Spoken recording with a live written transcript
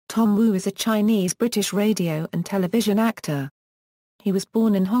Tom Wu is a Chinese-British radio and television actor. He was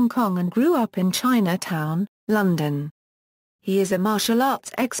born in Hong Kong and grew up in Chinatown, London. He is a martial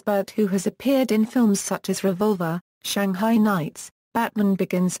arts expert who has appeared in films such as Revolver, Shanghai Knights, Batman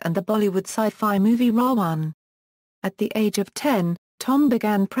Begins and the Bollywood sci-fi movie Ra.One. At the age of 10, Tom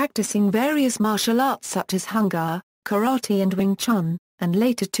began practicing various martial arts such as Hung Gar, karate and Wing Chun, and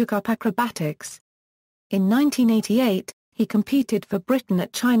later took up acrobatics. In 1988, he competed for Britain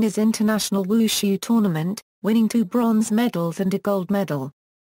at China's International Wu-shu tournament, winning 2 bronze medals and a gold medal.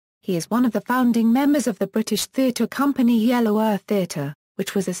 He is one of the founding members of the British theatre company Yellow Earth Theatre,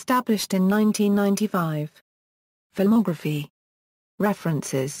 which was established in 1995. Filmography.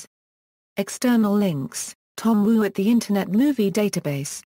 References. External links: Tom Wu at the Internet Movie Database.